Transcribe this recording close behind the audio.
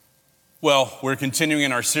Well, we're continuing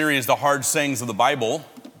in our series, The Hard Sayings of the Bible.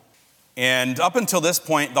 And up until this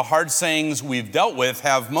point, the hard sayings we've dealt with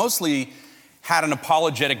have mostly had an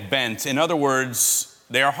apologetic bent. In other words,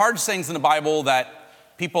 they are hard sayings in the Bible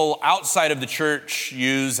that people outside of the church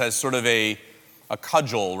use as sort of a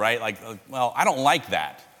cudgel, right? Like, well, I don't like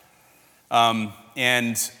that.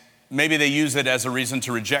 And maybe they use it as a reason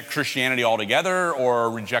to reject Christianity altogether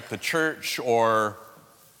or reject the church or,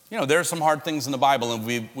 there are some hard things in the Bible, and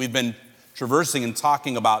we've been traversing and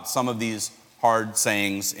talking about some of these hard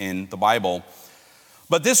sayings in the Bible.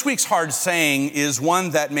 But this week's hard saying is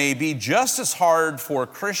one that may be just as hard for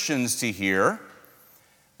Christians to hear,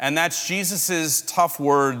 and that's Jesus' tough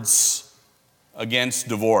words against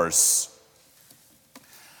divorce.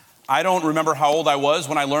 I don't remember how old I was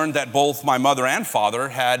when I learned that both my mother and father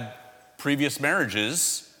had previous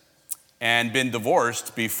marriages and been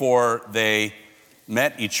divorced before they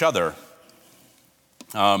met each other.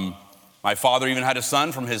 My father even had a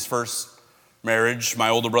son from his first marriage, my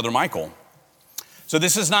older brother Michael. So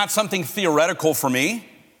this is not something theoretical for me.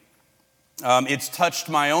 It's touched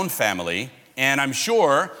my own family, and I'm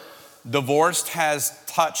sure divorce has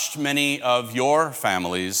touched many of your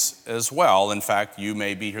families as well. In fact, you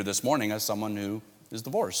may be here this morning as someone who is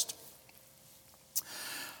divorced.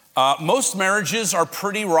 Most marriages are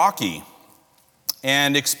pretty rocky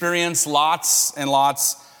and experience lots and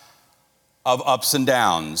lots of ups and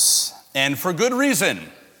downs. And for good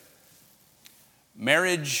reason.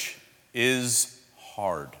 Marriage is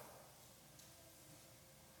hard.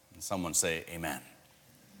 And someone say amen.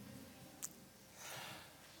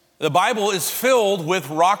 The Bible is filled with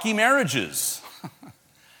rocky marriages.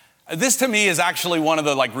 This to me is actually one of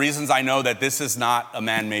the reasons I know that this is not a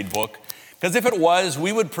man-made book. Because if it was,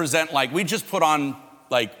 we would present we just put on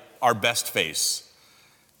our best face,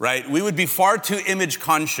 right? We would be far too image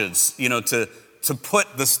conscious, to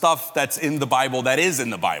put the stuff that's in the Bible that is in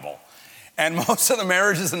the Bible. And most of the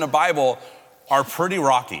marriages in the Bible are pretty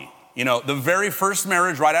rocky. The very first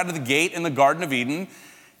marriage right out of the gate in the Garden of Eden,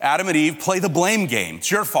 Adam and Eve play the blame game. It's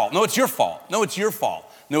your fault. No, it's your fault. No, it's your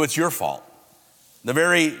fault. No, it's your fault. The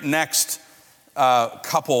very next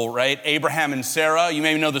couple, right? Abraham and Sarah. You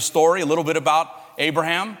may know the story a little bit about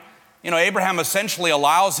Abraham. Abraham essentially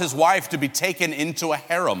allows his wife to be taken into a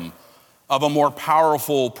harem of a more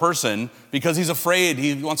powerful person because he's afraid,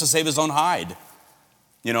 he wants to save his own hide.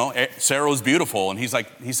 Sarah was beautiful, and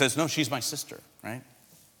he says, no, she's my sister, right?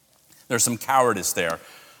 There's some cowardice there.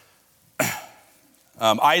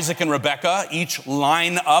 Isaac and Rebekah each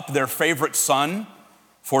line up their favorite son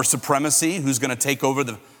for supremacy, who's going to take over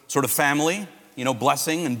the sort of family,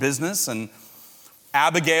 blessing and business. And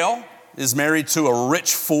Abigail is married to a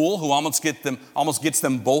rich fool who almost gets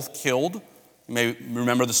them both killed. You may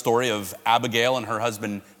remember the story of Abigail and her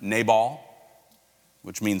husband Nabal,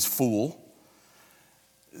 which means fool.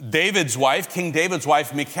 King David's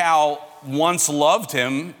wife, Michal, once loved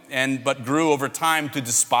him, but grew over time to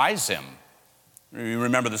despise him. You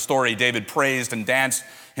remember the story, David praised and danced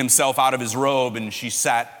himself out of his robe, and she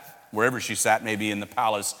sat, wherever she sat, maybe in the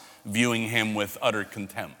palace, viewing him with utter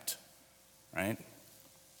contempt, right?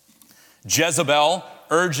 Jezebel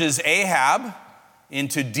urges Ahab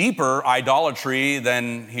into deeper idolatry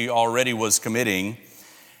than he already was committing.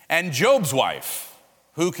 And Job's wife,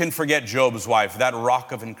 who can forget Job's wife, that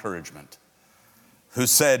rock of encouragement, who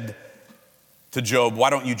said to Job, why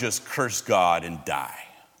don't you just curse God and die?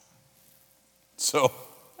 So,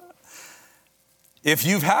 if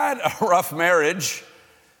you've had a rough marriage,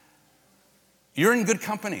 you're in good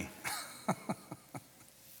company.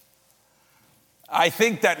 I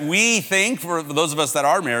think that for those of us that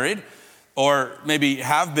are married, or maybe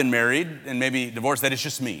have been married and maybe divorced, that it's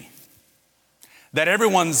just me. That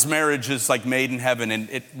everyone's marriage is made in heaven,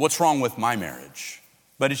 and what's wrong with my marriage?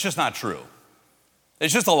 But it's just not true.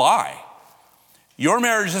 It's just a lie. Your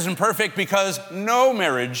marriage isn't perfect because no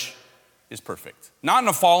marriage is perfect. Not in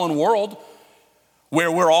a fallen world where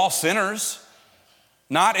we're all sinners.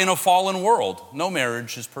 Not in a fallen world. No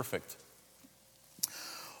marriage is perfect.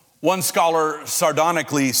 One scholar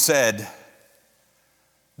sardonically said,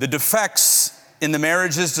 the defects in the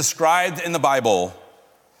marriages described in the Bible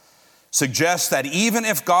suggest that even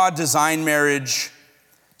if God designed marriage,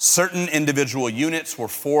 certain individual units were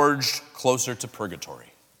forged closer to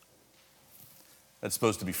purgatory. That's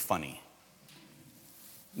supposed to be funny.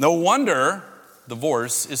 No wonder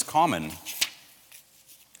divorce is common.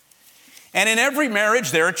 And in every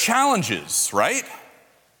marriage, there are challenges, right?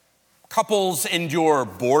 Couples endure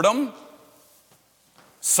boredom,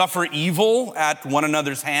 suffer evil at one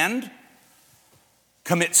another's hand,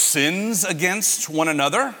 commit sins against one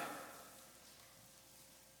another.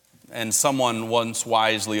 And someone once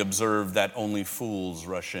wisely observed that only fools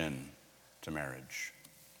rush in to marriage.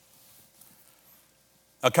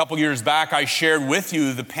 A couple years back, I shared with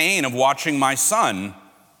you the pain of watching my son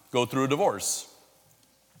go through a divorce.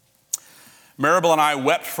 Maribel and I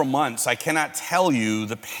wept for months. I cannot tell you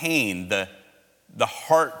the pain, the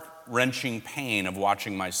heart-wrenching pain of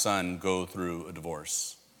watching my son go through a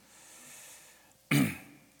divorce.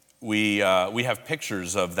 We have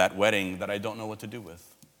pictures of that wedding that I don't know what to do with.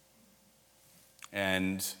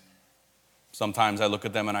 And sometimes I look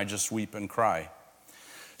at them and I just weep and cry.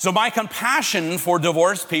 So my compassion for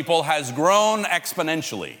divorced people has grown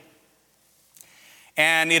exponentially.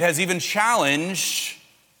 And it has even challenged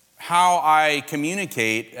how I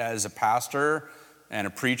communicate as a pastor and a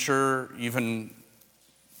preacher, even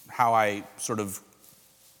how I sort of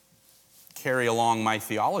carry along my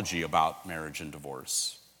theology about marriage and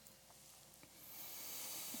divorce.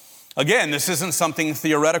 Again, this isn't something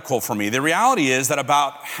theoretical for me. The reality is that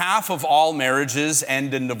about half of all marriages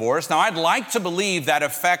end in divorce. Now, I'd like to believe that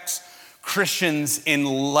affects Christians in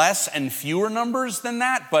less and fewer numbers than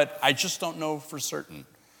that, but I just don't know for certain.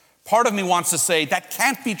 Part of me wants to say that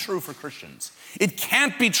can't be true for Christians. It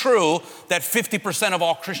can't be true that 50% of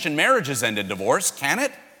all Christian marriages end in divorce, can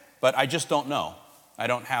it? But I just don't know. I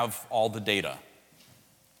don't have all the data.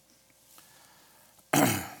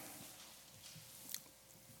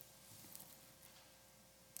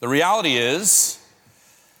 The reality is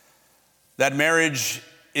that marriage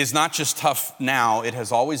is not just tough now, it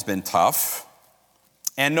has always been tough.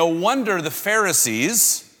 And no wonder the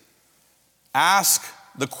Pharisees ask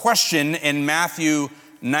the question in Matthew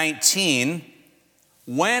 19,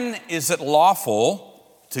 when is it lawful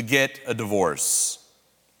to get a divorce?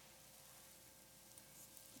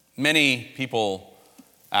 Many people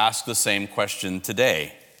ask the same question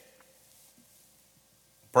today.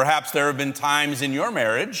 Perhaps there have been times in your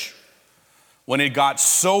marriage when it got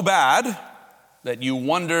so bad that you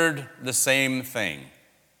wondered the same thing.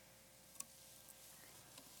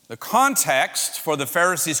 The context for the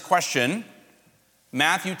Pharisees' question,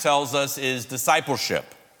 Matthew tells us, is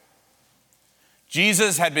discipleship.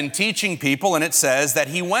 Jesus had been teaching people, and it says that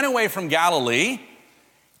he went away from Galilee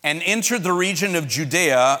and entered the region of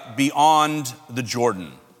Judea beyond the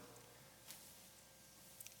Jordan.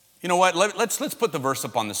 You know what? Let's put the verse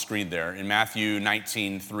up on the screen there in Matthew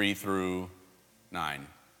 19, 3 through 9.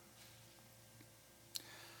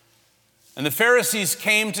 And the Pharisees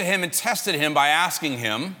came to him and tested him by asking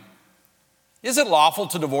him, is it lawful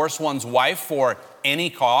to divorce one's wife for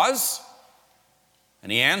any cause?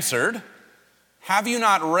 And he answered, have you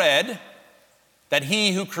not read that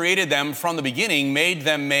he who created them from the beginning made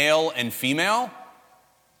them male and female?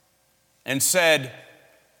 And said,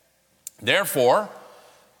 therefore,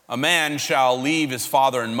 a man shall leave his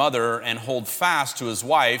father and mother and hold fast to his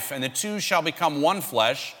wife, and the two shall become one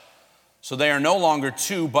flesh. So they are no longer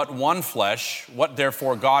two, but one flesh. What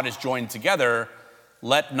therefore God has joined together,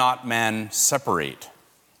 let not man separate.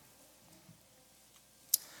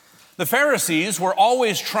 The Pharisees were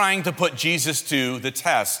always trying to put Jesus to the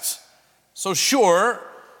test. So sure,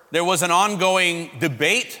 there was an ongoing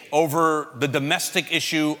debate over the domestic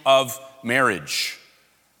issue of marriage.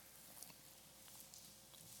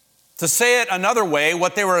 To say it another way,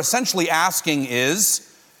 what they were essentially asking is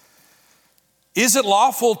it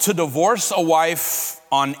lawful to divorce a wife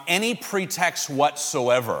on any pretext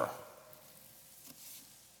whatsoever?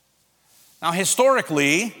 Now,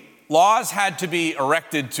 historically, laws had to be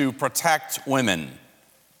erected to protect women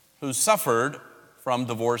who suffered from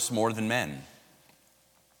divorce more than men.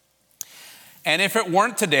 And if it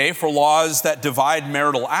weren't today for laws that divide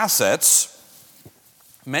marital assets,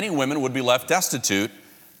 many women would be left destitute,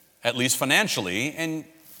 at least financially. And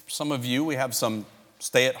some of you, we have some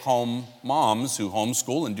stay-at-home moms who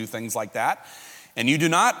homeschool and do things like that. And you do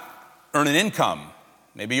not earn an income.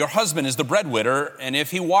 Maybe your husband is the breadwinner, and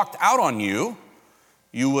if he walked out on you,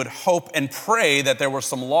 you would hope and pray that there were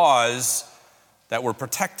some laws that were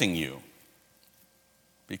protecting you.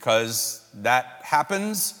 Because that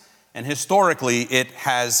happens, and historically it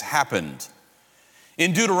has happened.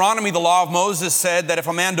 In Deuteronomy, the law of Moses said that if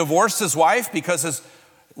a man divorced his wife because his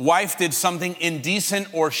wife did something indecent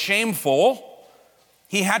or shameful,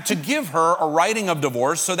 he had to give her a writing of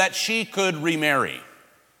divorce so that she could remarry.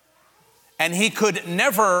 And he could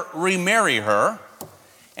never remarry her.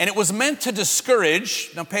 And it was meant to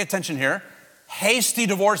discourage, now pay attention here, hasty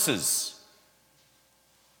divorces.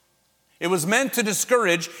 It was meant to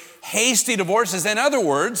discourage hasty divorces. In other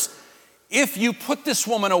words, if you put this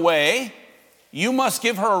woman away you must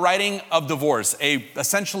give her a writing of divorce,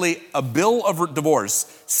 essentially a bill of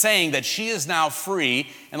divorce, saying that she is now free.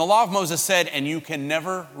 And the law of Moses said, and you can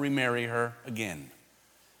never remarry her again.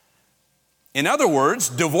 In other words,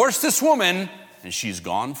 divorce this woman and she's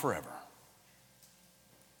gone forever.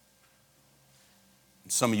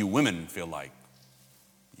 Some of you women feel like,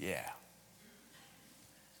 yeah.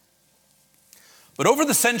 But over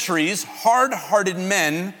the centuries, hard-hearted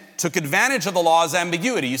men took advantage of the law's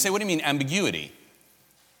ambiguity. You say, what do you mean ambiguity?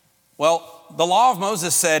 Well, the law of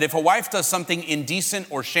Moses said if a wife does something indecent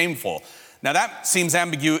or shameful. Now that seems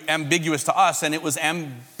ambiguous to us, and it was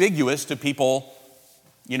ambiguous to people,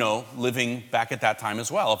 living back at that time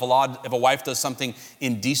as well. If a wife does something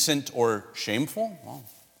indecent or shameful, well,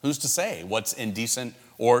 who's to say what's indecent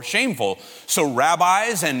or shameful? So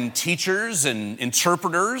rabbis and teachers and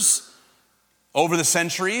interpreters over the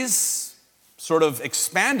centuries sort of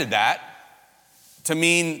expanded that to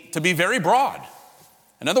be very broad.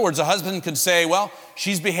 In other words, a husband could say, well,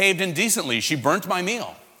 she's behaved indecently. She burnt my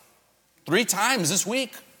meal 3 times this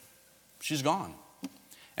week. She's gone.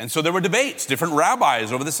 And so there were debates. Different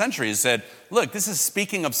rabbis over the centuries said, look, this is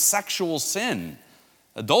speaking of sexual sin,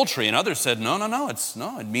 adultery. And others said, no,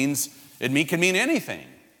 it can mean anything.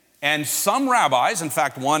 And some rabbis, in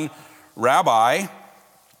fact, one rabbi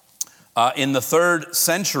in the 3rd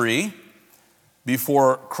century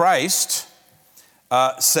before Christ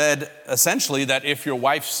said essentially that if your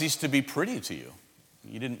wife ceased to be pretty to you,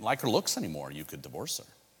 you didn't like her looks anymore, you could divorce her.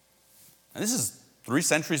 And this is 3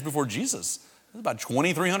 centuries before Jesus. This is about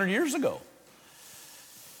 2,300 years ago.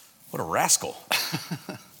 What a rascal.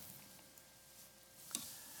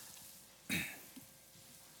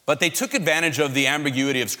 But they took advantage of the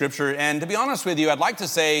ambiguity of Scripture, and to be honest with you, I'd like to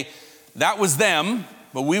say that was them,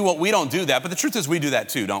 but we don't do that. But the truth is we do that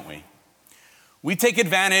too, don't we? We take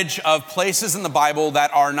advantage of places in the Bible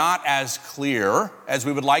that are not as clear as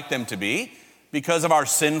we would like them to be because of our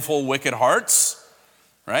sinful, wicked hearts,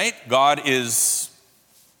 right? God is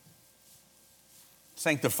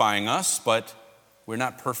sanctifying us, but we're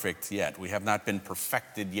not perfect yet. We have not been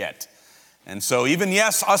perfected yet. And so even,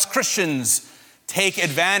 yes, us Christians take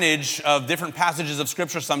advantage of different passages of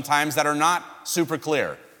Scripture sometimes that are not super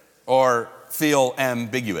clear or feel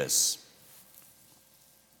ambiguous.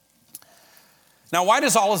 Now, why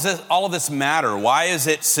does all of this matter? Why is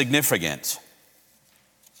it significant?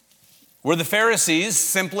 Were the Pharisees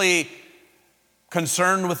simply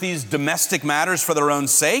concerned with these domestic matters for their own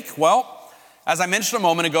sake? Well, as I mentioned a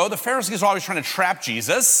moment ago, the Pharisees were always trying to trap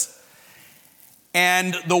Jesus.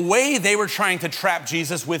 And the way they were trying to trap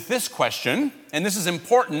Jesus with this question, and this is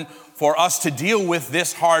important for us to deal with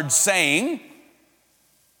this hard saying,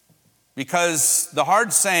 because the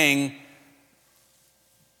hard saying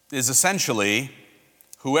is essentially,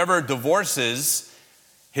 whoever divorces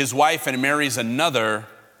his wife and marries another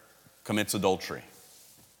commits adultery.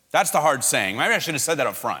 That's the hard saying. Maybe I should have said that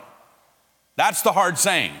up front. That's the hard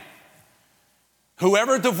saying.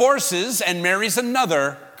 Whoever divorces and marries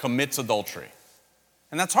another commits adultery.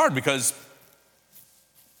 And that's hard because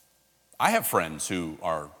I have friends who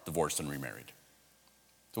are divorced and remarried.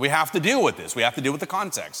 So we have to deal with this. We have to deal with the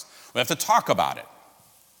context. We have to talk about it.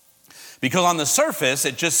 Because on the surface,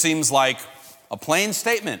 it just seems like a plain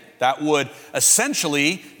statement that would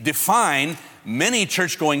essentially define many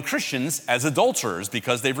church-going Christians as adulterers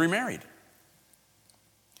because they've remarried.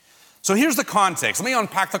 So here's the context. Let me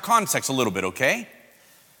unpack the context a little bit, okay?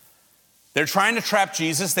 They're trying to trap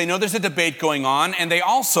Jesus. They know there's a debate going on, and they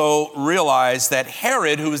also realize that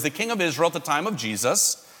Herod, who was the king of Israel at the time of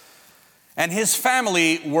Jesus, and his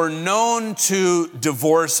family were known to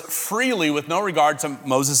divorce freely with no regard to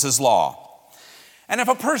Moses' law. And if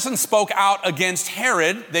a person spoke out against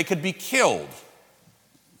Herod, they could be killed,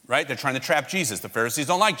 right? They're trying to trap Jesus. The Pharisees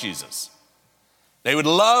don't like Jesus. They would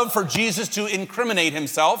love for Jesus to incriminate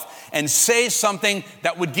himself and say something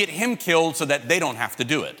that would get him killed so that they don't have to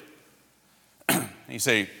do it. You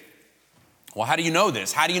say, well, how do you know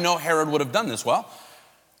this? How do you know Herod would have done this? Well,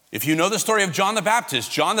 if you know the story of John the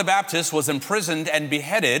Baptist was imprisoned and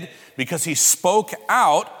beheaded because he spoke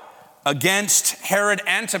out against Herod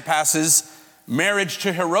Antipas's marriage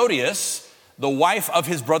to Herodias, the wife of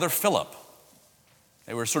his brother Philip.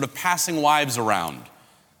 They were sort of passing wives around,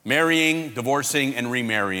 marrying, divorcing, and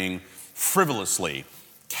remarrying frivolously,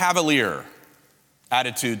 cavalier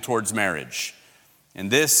attitude towards marriage. And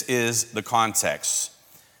this is the context.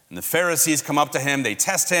 And the Pharisees come up to him, they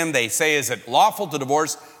test him, they say, is it lawful to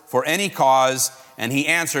divorce for any cause? And he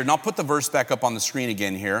answered, and I'll put the verse back up on the screen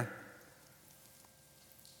again here.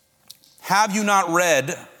 Have you not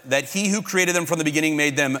read that he who created them from the beginning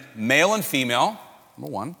made them male and female?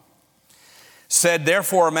 Number one. said,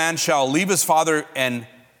 therefore a man shall leave his father and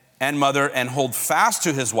mother and hold fast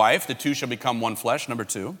to his wife. The two shall become one flesh, number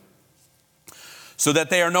 2. So that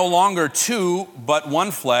they are no longer two, but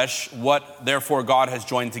one flesh. What therefore God has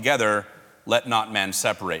joined together, let not man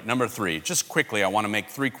separate. Number 3, just quickly, I want to make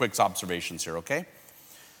 3 quick observations here, okay?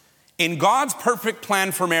 In God's perfect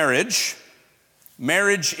plan for marriage,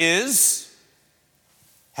 marriage is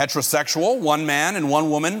heterosexual, one man and one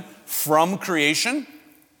woman from creation.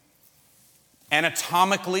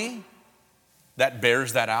 Anatomically, that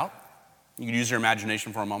bears that out. You can use your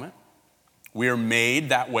imagination for a moment. We are made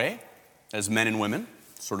that way as men and women,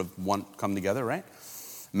 sort of one come together, right?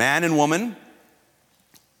 Man and woman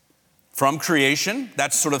from creation,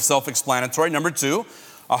 that's sort of self-explanatory. Number 2,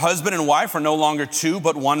 a husband and wife are no longer two,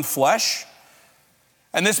 but one flesh.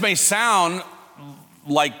 And this may sound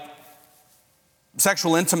like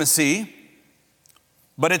sexual intimacy,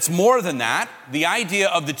 but it's more than that. The idea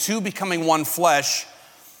of the two becoming one flesh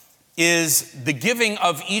is the giving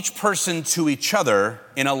of each person to each other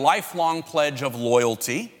in a lifelong pledge of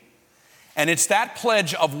loyalty. And it's that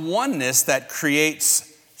pledge of oneness that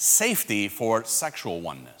creates safety for sexual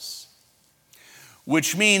oneness,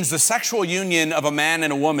 which means the sexual union of a man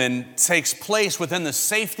and a woman takes place within the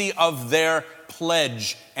safety of their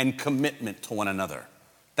pledge and commitment to one another.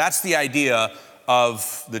 That's the idea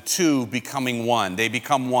of the two becoming one. They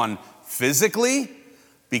become one physically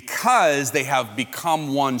because they have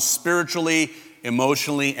become one spiritually,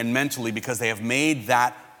 emotionally, and mentally because they have made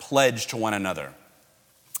that pledge to one another.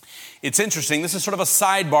 It's interesting, this is sort of a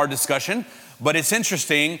sidebar discussion, but it's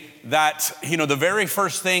interesting that, the very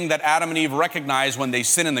first thing that Adam and Eve recognized when they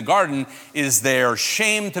sin in the garden is their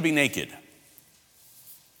shame to be naked.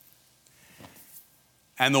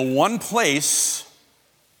 And the one place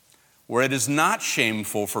where it is not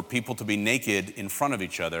shameful for people to be naked in front of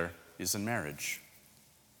each other is in marriage.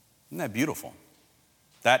 Isn't that beautiful?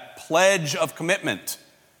 That pledge of commitment,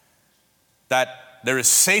 that there is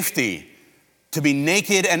safety to be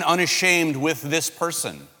naked and unashamed with this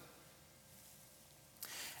person.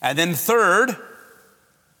 And then third,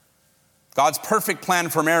 God's perfect plan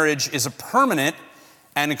for marriage is a permanent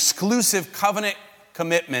and exclusive covenant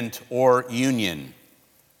commitment or union.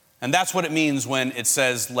 And that's what it means when it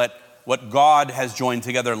says, let what God has joined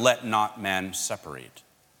together, let not man separate.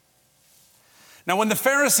 Now, when the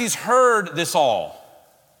Pharisees heard this all,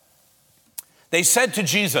 they said to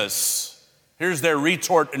Jesus, here's their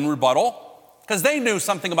retort and rebuttal, because they knew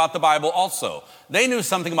something about the Bible also. They knew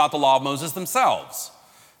something about the law of Moses themselves.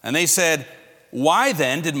 And they said, why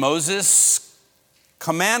then did Moses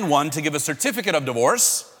command one to give a certificate of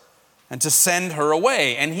divorce and to send her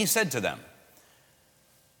away? And he said to them,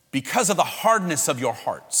 because of the hardness of your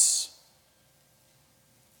hearts,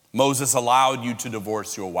 Moses allowed you to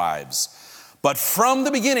divorce your wives. But from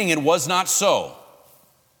the beginning it was not so.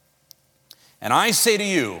 And I say to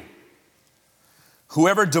you,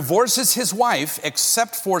 whoever divorces his wife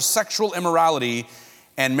except for sexual immorality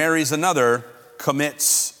and marries another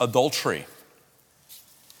commits adultery.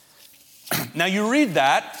 Now you read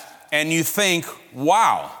that and you think,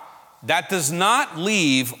 wow, that does not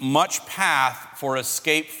leave much path for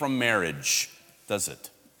escape from marriage, does it?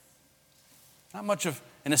 Not much of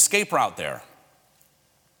an escape route there.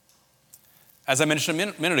 As I mentioned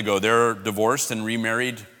a minute ago, there are divorced and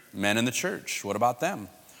remarried men in the church. What about them?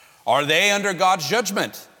 Are they under God's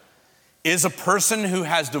judgment? Is a person who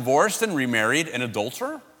has divorced and remarried an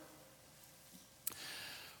adulterer?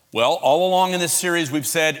 Well, all along in this series we've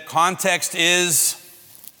said context is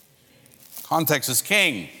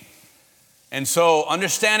king. And so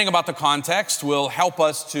understanding about the context will help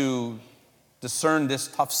us to discern this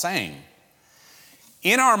tough saying.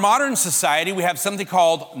 In our modern society, we have something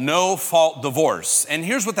called no-fault divorce. And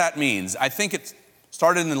here's what that means. I think it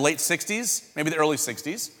started in the late 60s, maybe the early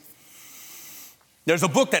 60s. There's a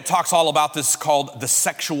book that talks all about this called The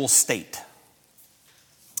Sexual State.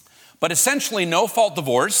 But essentially, no-fault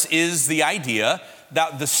divorce is the idea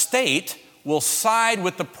that the state will side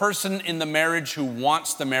with the person in the marriage who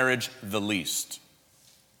wants the marriage the least.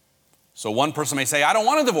 So one person may say, I don't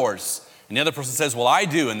want a divorce. And the other person says, well, I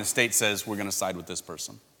do. And the state says, we're going to side with this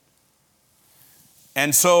person.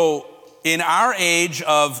 And so in our age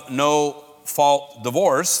of no-fault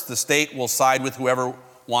divorce, the state will side with whoever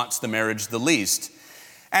wants the marriage the least.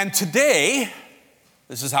 And today,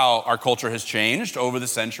 this is how our culture has changed over the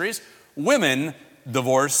centuries. Women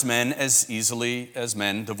divorce men as easily as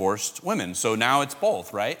men divorced women. So now it's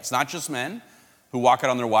both, right? It's not just men who walk out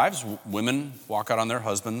on their wives. Women walk out on their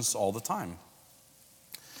husbands all the time.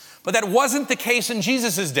 But that wasn't the case in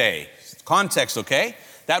Jesus' day. Context, okay?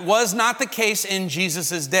 That was not the case in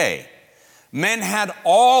Jesus' day. Men had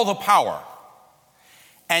all the power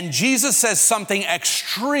And Jesus says something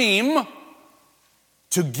extreme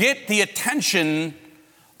to get the attention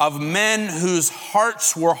of men whose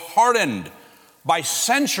hearts were hardened by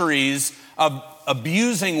centuries of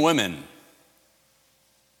abusing women.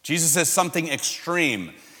 Jesus says something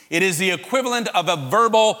extreme. It is the equivalent of a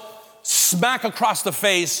verbal smack across the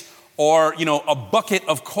face or, a bucket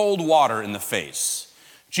of cold water in the face.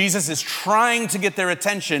 Jesus is trying to get their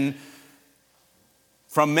attention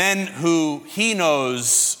from men who he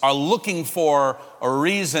knows are looking for a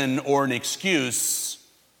reason or an excuse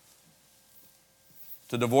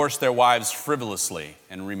to divorce their wives frivolously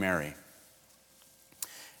and remarry.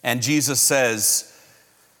 And Jesus says,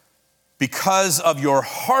 because of your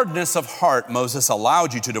hardness of heart, Moses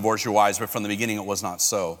allowed you to divorce your wives, but from the beginning it was not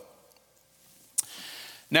so.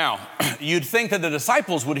 Now, you'd think that the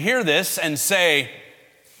disciples would hear this and say,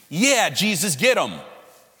 yeah, Jesus, get them.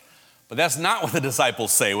 But that's not what the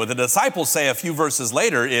disciples say. What the disciples say a few verses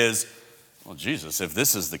later is, well, Jesus, if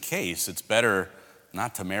this is the case, it's better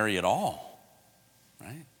not to marry at all.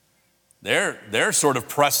 Right? They're sort of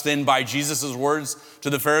pressed in by Jesus' words to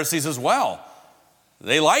the Pharisees as well.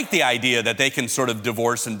 They like the idea that they can sort of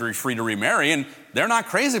divorce and be free to remarry, and they're not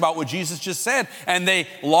crazy about what Jesus just said. And they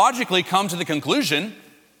logically come to the conclusion,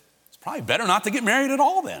 it's probably better not to get married at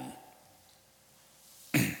all then.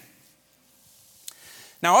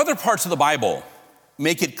 Now, other parts of the Bible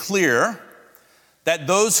make it clear that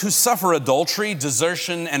those who suffer adultery,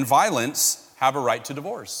 desertion, and violence have a right to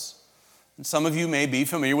divorce. And some of you may be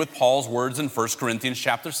familiar with Paul's words in 1 Corinthians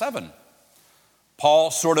chapter 7.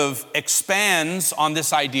 Paul sort of expands on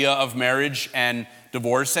this idea of marriage and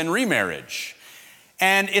divorce and remarriage.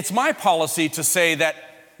 And it's my policy to say that,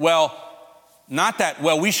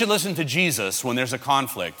 we should listen to Jesus when there's a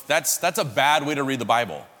conflict. That's a bad way to read the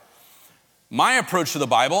Bible. My approach to the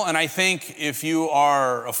Bible, and I think if you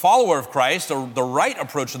are a follower of Christ, the right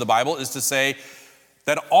approach to the Bible is to say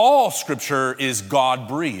that all Scripture is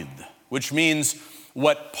God-breathed, which means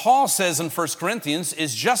what Paul says in 1 Corinthians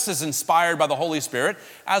is just as inspired by the Holy Spirit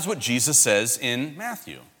as what Jesus says in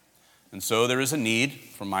Matthew. And so there is a need,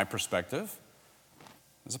 from my perspective,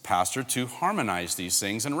 as a pastor, to harmonize these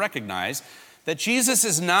things and recognize that Jesus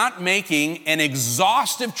is not making an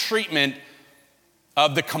exhaustive treatment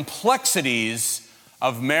of the complexities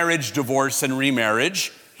of marriage, divorce, and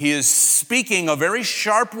remarriage. He is speaking a very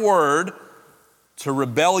sharp word to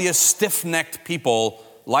rebellious, stiff-necked people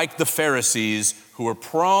like the Pharisees who are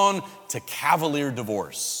prone to cavalier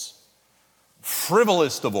divorce,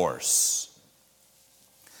 frivolous divorce.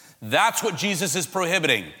 That's what Jesus is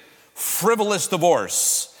prohibiting, frivolous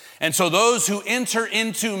divorce. And so those who enter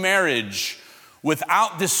into marriage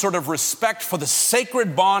without this sort of respect for the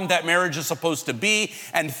sacred bond that marriage is supposed to be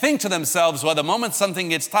and think to themselves, well, the moment something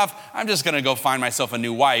gets tough, I'm just going to go find myself a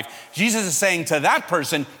new wife. Jesus is saying to that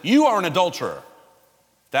person, you are an adulterer.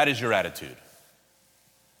 That is your attitude.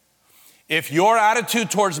 If your attitude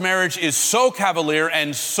towards marriage is so cavalier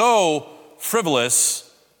and so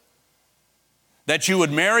frivolous that you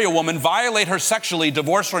would marry a woman, violate her sexually,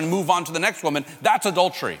 divorce her, and move on to the next woman, that's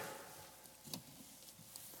adultery.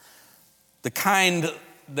 The kind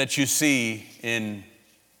that you see in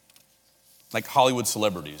like Hollywood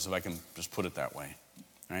celebrities, if I can just put it that way,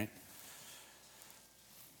 right?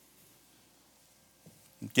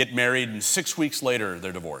 Get married and 6 weeks later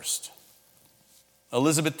they're divorced.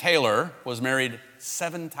 Elizabeth Taylor was married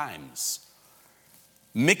 7 times.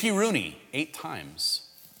 Mickey Rooney, 8 times.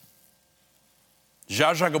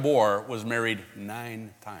 Zsa Zsa Gabor was married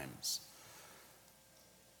 9 times.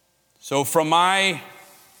 So from my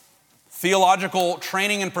theological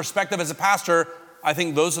training and perspective as a pastor, I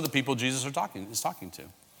think those are the people Jesus is talking to.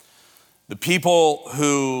 The people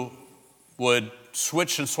who would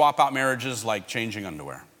switch and swap out marriages like changing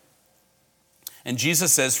underwear. And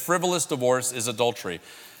Jesus says frivolous divorce is adultery.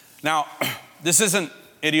 Now, this isn't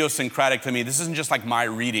idiosyncratic to me. This isn't just like my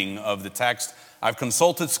reading of the text. I've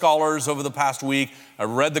consulted scholars over the past week. I've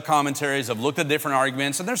read the commentaries. I've looked at different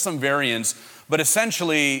arguments, and there's some variance. But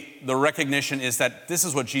essentially, the recognition is that this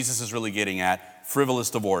is what Jesus is really getting at, frivolous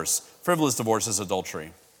divorce. Frivolous divorce is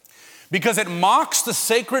adultery. Because it mocks the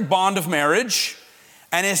sacred bond of marriage,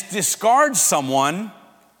 and it discards someone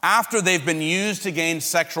after they've been used to gain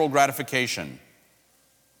sexual gratification.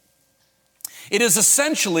 It is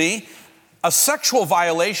essentially a sexual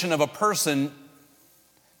violation of a person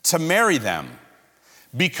to marry them,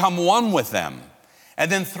 become one with them, and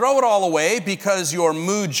then throw it all away because your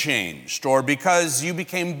mood changed, or because you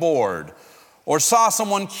became bored, or saw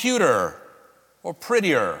someone cuter, or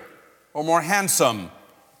prettier, or more handsome,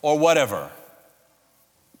 or whatever.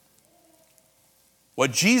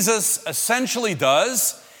 What Jesus essentially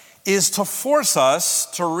does is to force us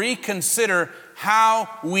to reconsider how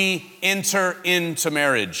we enter into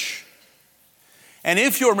marriage. And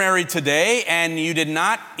if you're married today and you did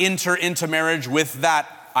not enter into marriage with that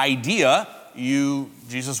idea,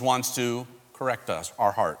 Jesus wants to correct us,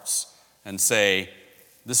 our hearts, and say,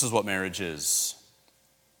 this is what marriage is.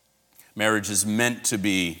 Marriage is meant to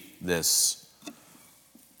be this.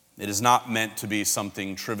 It is not meant to be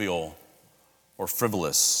something trivial or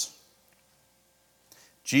frivolous.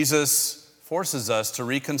 Jesus forces us to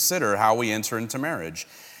reconsider how we enter into marriage.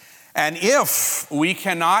 And if we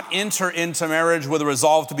cannot enter into marriage with a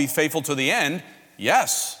resolve to be faithful to the end,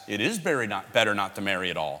 yes, it is better not to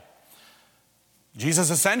marry at all. Jesus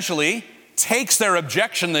essentially takes their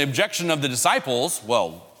objection, the objection of the disciples,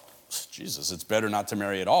 well, Jesus, it's better not to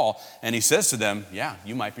marry at all. And he says to them, yeah,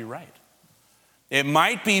 you might be right. It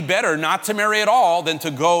might be better not to marry at all than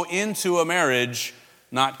to go into a marriage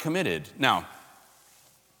not committed. Now,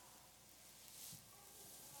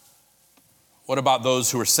 what about those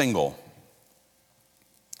who are single?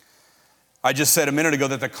 I just said a minute ago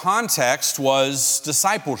that the context was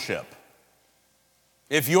discipleship.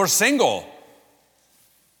 If you're single,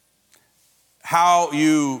 how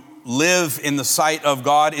you live in the sight of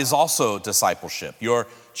God is also discipleship. Your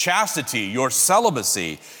chastity, your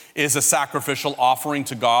celibacy is a sacrificial offering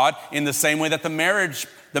to God in the same way that the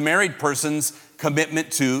married person's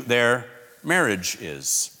commitment to their marriage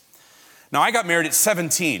is. Now, I got married at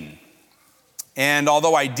 17. And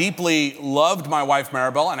although I deeply loved my wife,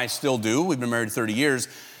 Maribel, and I still do, we've been married 30 years,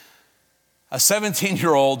 a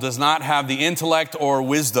 17-year-old does not have the intellect or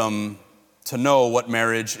wisdom to know what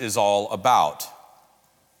marriage is all about.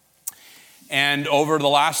 And over the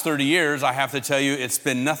last 30 years, I have to tell you, it's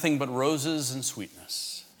been nothing but roses and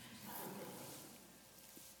sweetness.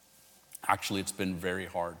 Actually, it's been very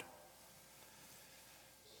hard.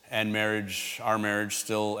 And our marriage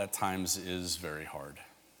still at times is very hard.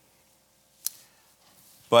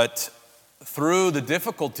 But through the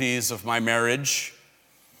difficulties of my marriage,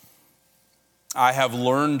 I have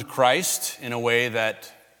learned Christ in a way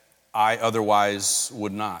that I otherwise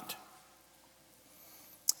would not.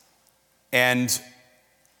 And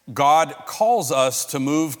God calls us to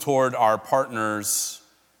move toward our partners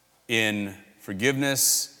in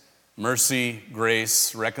forgiveness, mercy,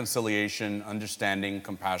 grace, reconciliation, understanding,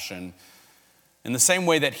 compassion, in the same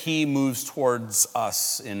way that He moves towards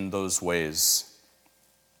us in those ways.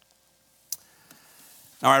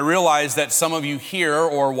 Now, I realize that some of you here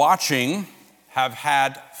or watching have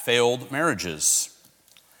had failed marriages.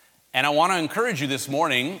 And I want to encourage you this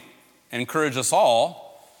morning, and encourage us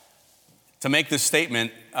all, to make this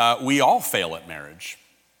statement, we all fail at marriage.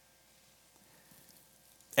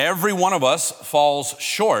 Every one of us falls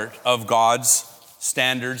short of God's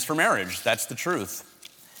standards for marriage. That's the truth.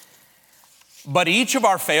 But each of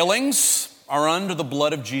our failings are under the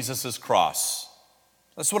blood of Jesus' cross.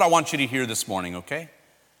 That's what I want you to hear this morning, okay?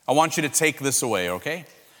 I want you to take this away, okay?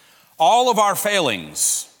 All of our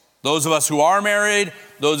failings, those of us who are married,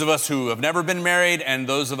 those of us who have never been married, and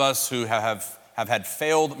those of us who have had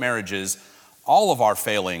failed marriages, all of our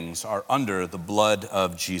failings are under the blood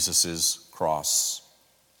of Jesus' cross.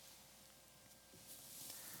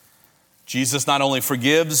 Jesus not only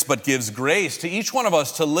forgives, but gives grace to each one of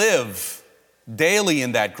us to live daily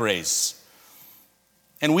in that grace.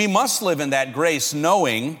 And we must live in that grace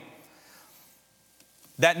knowing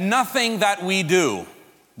that nothing that we do,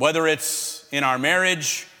 whether it's in our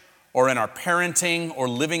marriage or in our parenting or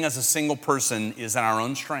living as a single person, is in our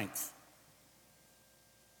own strength.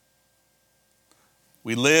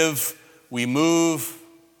 We live, we move,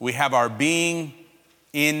 we have our being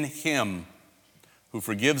in Him, who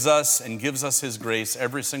forgives us and gives us His grace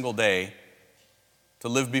every single day to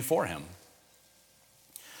live before Him.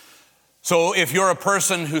 So if you're a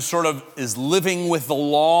person who sort of is living with the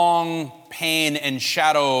long pain and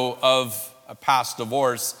shadow of a past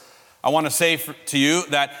divorce, I want to say to you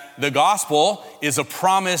that the gospel is a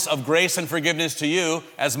promise of grace and forgiveness to you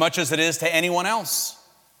as much as it is to anyone else.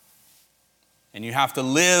 And you have to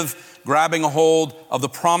live grabbing a hold of the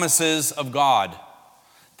promises of God,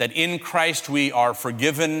 that in Christ we are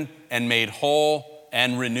forgiven and made whole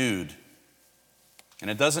and renewed. And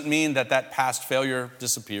it doesn't mean that past failure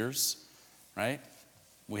disappears, right?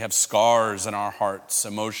 We have scars in our hearts,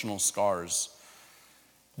 emotional scars.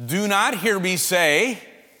 Do not hear me say,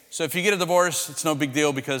 so if you get a divorce, it's no big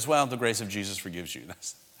deal because, well, the grace of Jesus forgives you.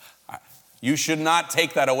 You should not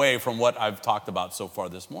take that away from what I've talked about so far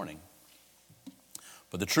this morning.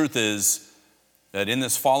 But the truth is that in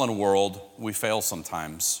this fallen world, we fail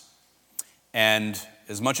sometimes. And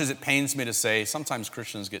as much as it pains me to say, sometimes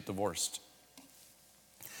Christians get divorced.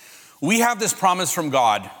 We have this promise from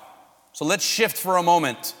God So let's shift for a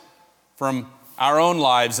moment from our own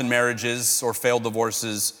lives and marriages or failed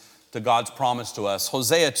divorces to God's promise to us.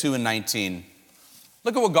 Hosea 2:19.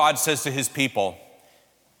 Look at what God says to his people.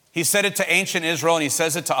 He said it to ancient Israel, and he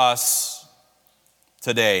says it to us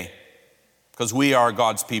today, because we are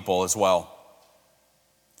God's people as well.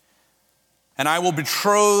 And I will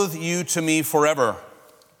betroth you to me forever.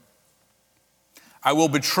 I will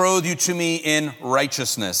betroth you to me in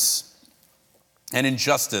righteousness and in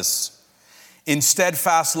justice. In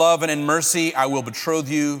steadfast love and in mercy, I will betroth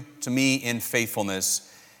you to me in faithfulness,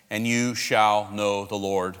 and you shall know the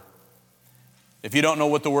Lord. If you don't know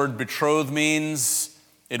what the word betroth means,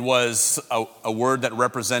 it was a word that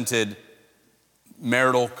represented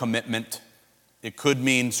marital commitment. It could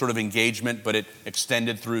mean sort of engagement, but it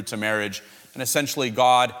extended through to marriage. And essentially,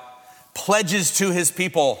 God pledges to his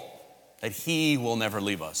people that he will never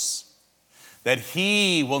leave us, that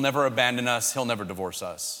he will never abandon us, he'll never divorce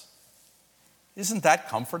us. Isn't that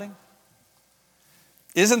comforting?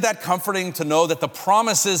 Isn't that comforting to know that the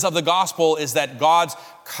promises of the gospel is that God's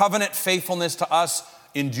covenant faithfulness to us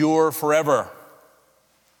endure forever?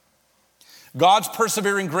 God's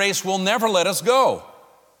persevering grace will never let us go.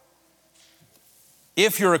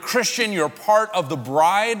 If you're a Christian, you're part of the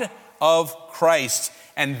bride of Christ,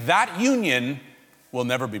 and that union will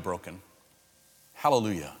never be broken.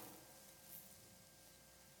 Hallelujah.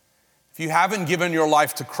 If you haven't given your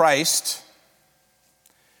life to Christ,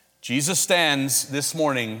 Jesus stands this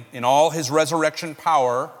morning in all his resurrection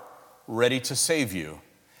power, ready to save you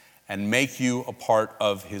and make you a part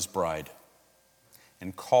of his bride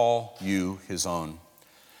and call you his own.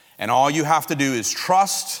 And all you have to do is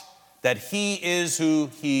trust that he is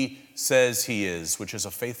who he says he is, which is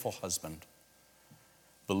a faithful husband.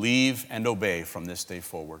 Believe and obey from this day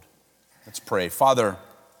forward. Let's pray. Father,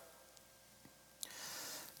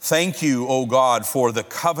 thank you, O God, for the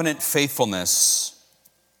covenant faithfulness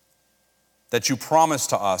that you promised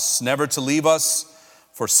to us, never to leave us,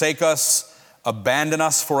 forsake us, abandon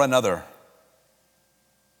us for another.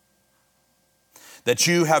 That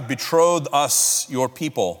you have betrothed us, your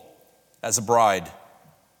people, as a bride,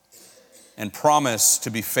 and promise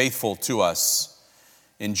to be faithful to us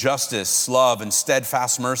in justice, love, and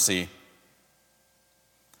steadfast mercy.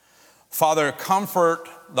 Father, comfort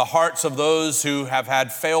the hearts of those who have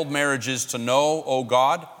had failed marriages to know, O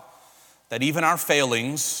God, that even our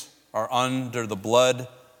failings are under the blood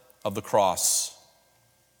of the cross,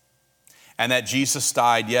 and that Jesus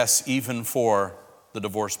died, yes, even for the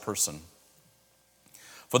divorced person.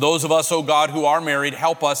 For those of us, O God, who are married,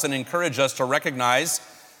 help us and encourage us to recognize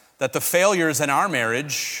that the failures in our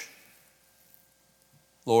marriage,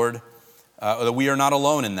 Lord, that we are not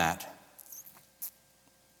alone in that.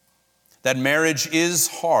 That marriage is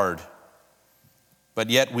hard, but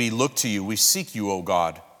yet we look to you, we seek you, O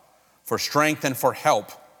God, for strength and for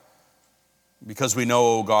help, because we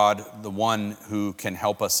know, O God, the one who can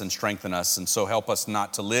help us and strengthen us. And so help us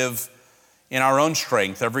not to live in our own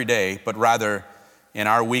strength every day, but rather in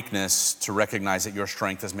our weakness to recognize that your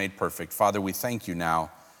strength is made perfect. Father, we thank you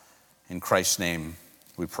now. In Christ's name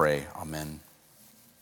we pray. Amen.